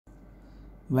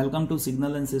Welcome to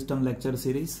Signal and System lecture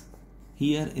series.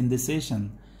 Here in this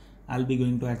session, I'll be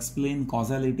going to explain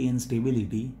causality and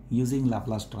stability using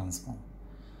Laplace transform.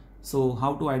 So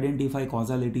how to identify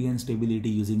causality and stability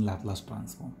using Laplace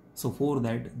transform? So for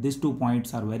that, these 2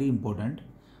 points are very important.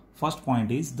 First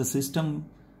point is the system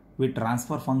with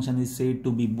transfer function is said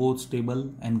to be both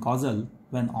stable and causal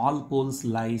when all poles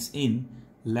lies in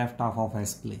left half of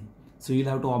S-plane. So you'll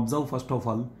have to observe first of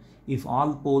all, if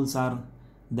all poles are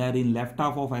there in left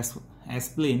half of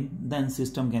S-plane, then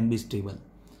system can be stable.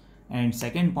 And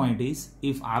second point is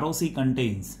if ROC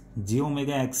contains j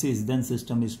omega axis, then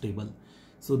system is stable.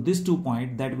 So these 2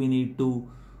 points that we need to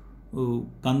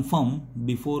confirm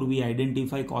before we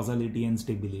identify causality and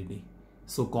stability.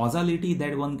 So causality,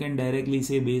 that one can directly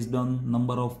say based on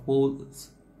number of poles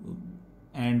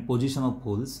and position of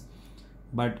poles,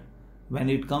 but when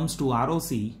it comes to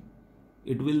ROC,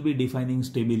 it will be defining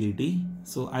stability.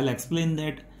 So I'll explain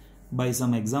that by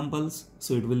some examples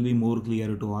so it will be more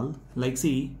clear to all. Like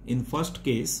see, in first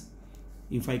case,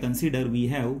 if I consider we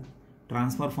have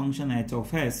transfer function h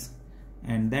of s,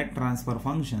 and that transfer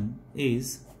function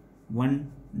is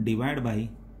 1 divided by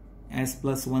s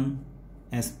plus 1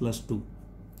 s plus 2.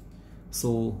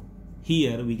 So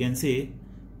here we can say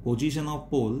position of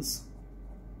poles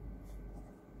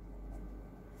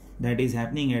that is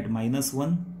happening at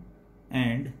 -1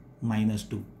 and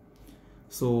 -2.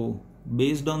 So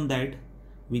based on that,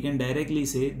 we can directly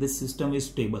say this system is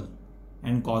stable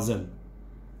and causal.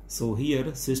 So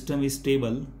here system is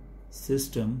stable,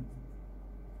 system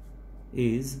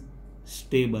is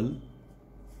stable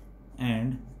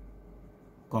and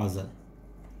causal.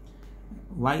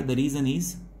 Why? The reason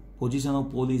is position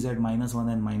of pole is at -1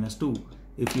 and -2.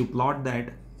 If you plot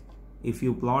that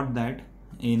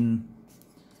in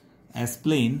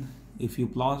S-plane, if you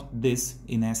plot this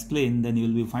in S-plane, then you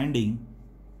will be finding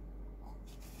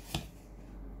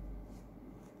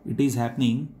it is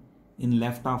happening in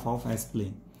left half of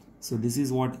S-plane. So this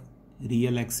is what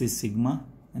real axis sigma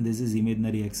and this is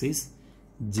imaginary axis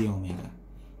j omega.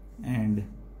 And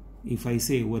if I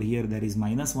say over here there is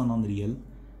 -1 on real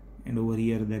and over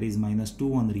here there is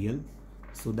 -2 on real,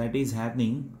 so that is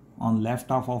happening on left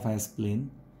half of S-plane.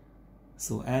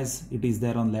 So as it is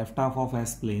there on left half of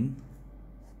S-plane,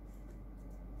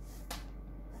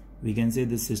 we can say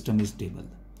this system is stable.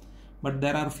 But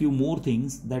there are few more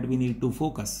things that we need to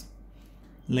focus.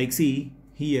 Like see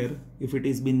here, if it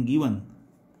is been given,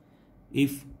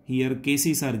 if here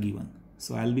cases are given,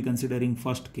 so I'll be considering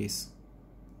first case.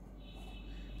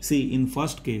 See, in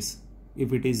first case,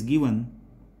 if it is given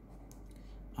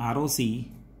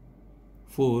ROC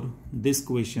for this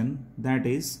question, that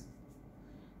is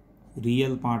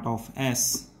real part of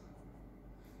S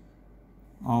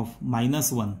of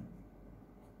 -1,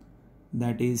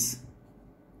 that is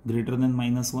greater than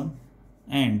 -1,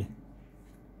 and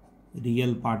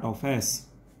real part of S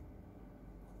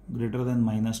greater than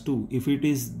 -2. If it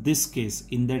is this case,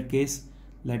 in that case,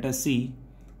 let us see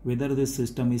whether this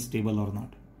system is stable or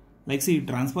not. Like see,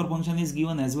 transfer function is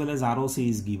given as well as ROC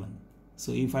is given.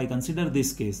 So if I consider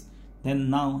this case,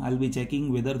 then now I'll be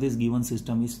checking whether this given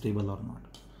system is stable or not.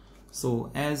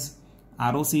 So as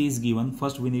ROC is given,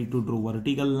 first we need to draw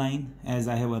vertical line as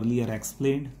I have earlier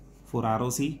explained for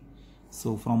ROC.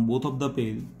 So from both of the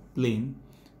plane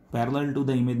parallel to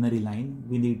the imaginary line,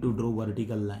 we need to draw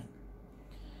vertical line.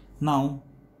 Now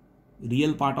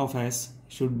real part of S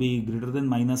should be greater than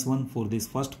 -1 for this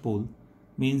first pole,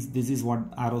 means this is what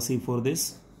ROC for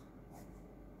this,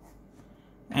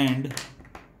 and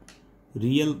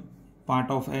real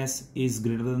part of S is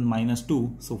greater than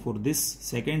 -2. So for this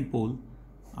second pole,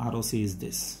 ROC is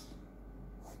this.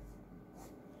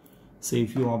 So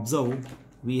if you observe,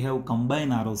 we have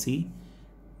combined ROC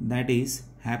that is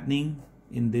happening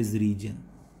in this region.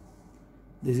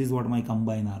 This is what my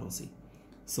combined ROC.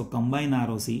 So combined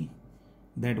ROC,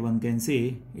 that one can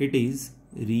say it is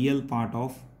real part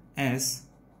of S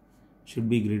should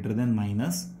be greater than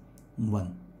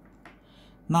 -1.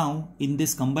 Now in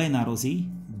this combined ROC,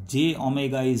 j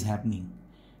omega is happening.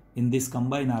 In this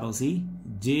combined ROC,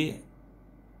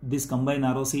 this combined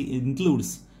ROC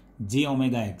includes j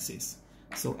omega axis.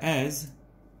 So as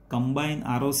combined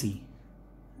ROC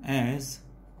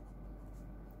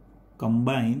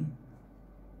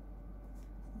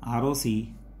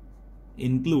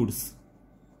includes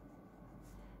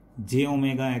j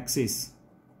omega axis,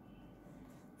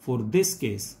 for this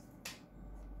case,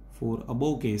 for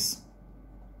above case,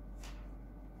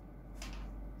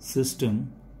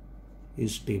 system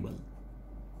is stable.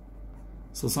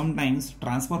 So sometimes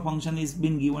transfer function is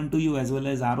been given to you as well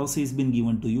as ROC is been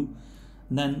given to you.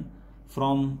 Then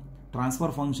from transfer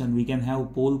function we can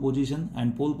have pole position,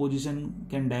 and pole position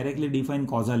can directly define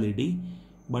causality,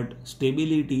 but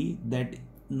stability that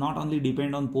not only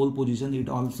depend on pole position, it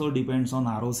also depends on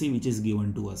ROC which is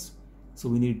given to us. So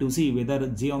we need to see whether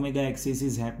j omega axis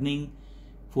is happening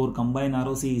for combined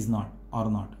ROC is not or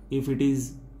not. If it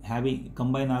is having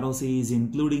combined ROC is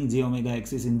including j omega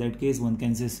axis, in that case one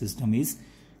can say system is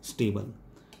stable.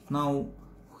 Now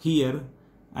here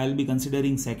I'll be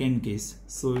considering second case,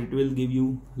 so it will give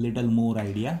you little more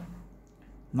idea.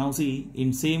 Now see,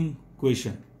 in same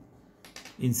question,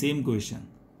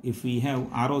 if we have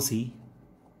ROC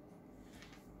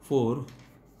for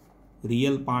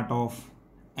real part of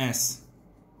S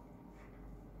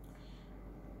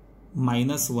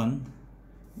 -1,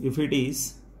 if it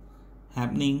is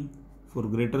happening for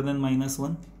greater than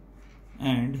 -1,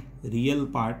 and real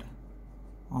part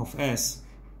of S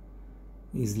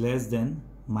is less than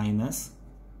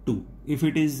 -2. If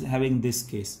it is having this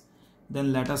case,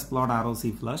 then let us plot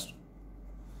ROC first.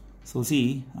 So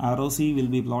see, ROC will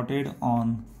be plotted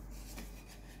on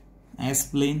S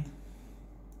plane.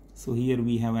 So here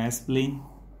we have S plane.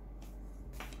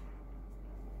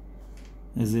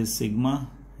 This is sigma,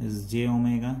 is j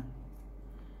omega.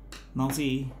 Now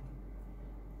see,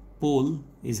 pole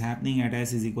is happening at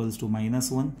S is equals to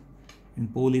 -1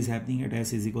 and pole is happening at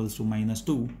S is equals to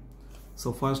 -2.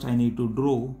 So first I need to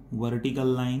draw vertical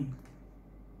line.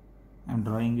 I'm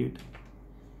drawing it.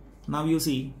 Now you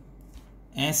see,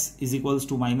 S is equals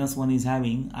to -1 is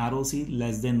having ROC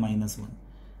less than -1.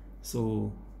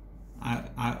 So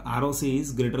ROC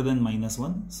is greater than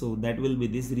 -1. So that will be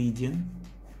this region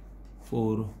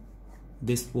for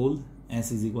this pole.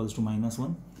 S is equals to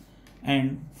 -1,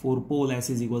 and for pole S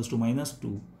is equals to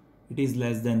 -2, it is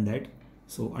less than that.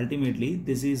 So ultimately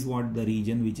this is what the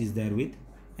region which is there with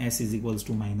S is equals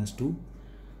to -2.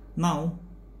 Now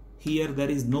here there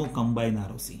is no combined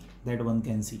ROC, that one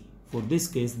can see. For this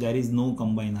case there is no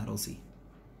combined ROC.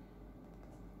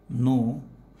 No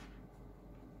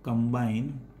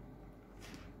combined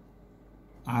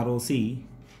ROC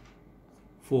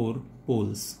for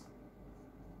poles.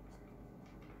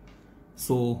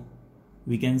 So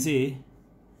we can say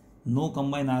no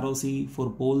combined ROC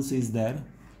for poles is there.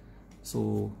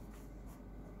 So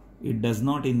it does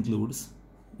not includes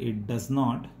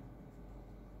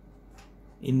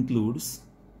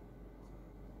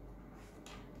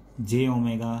j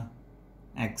omega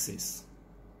axis.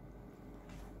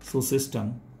 So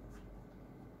system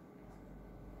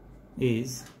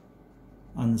is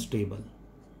unstable.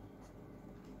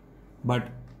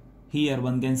 But here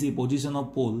one can see position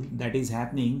of pole that is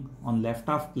happening on left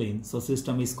half plane, so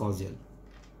system is causal.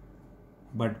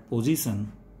 But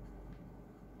position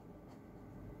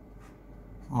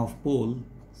of pole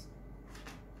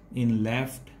in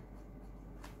left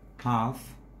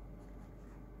half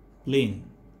plane,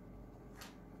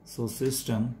 so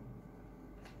system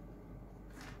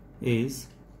is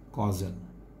causal.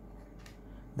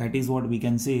 That is what we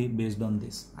can say based on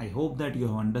this. I hope that you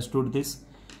have understood this.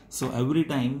 So every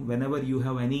time whenever you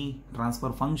have any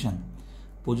transfer function,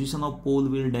 position of pole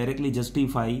will directly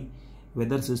justify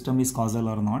whether system is causal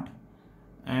or not.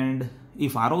 And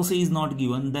if ROC is not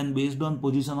given, then based on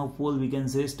position of pole we can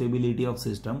say stability of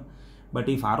system. But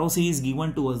if ROC is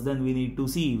given to us, then we need to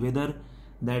see whether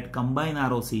that combined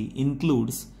ROC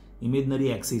includes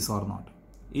imaginary axis or not.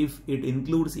 If it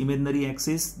includes imaginary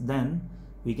axis, then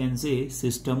we can say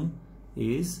system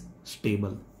is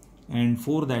stable. And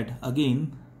for that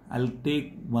again I'll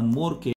take one more case.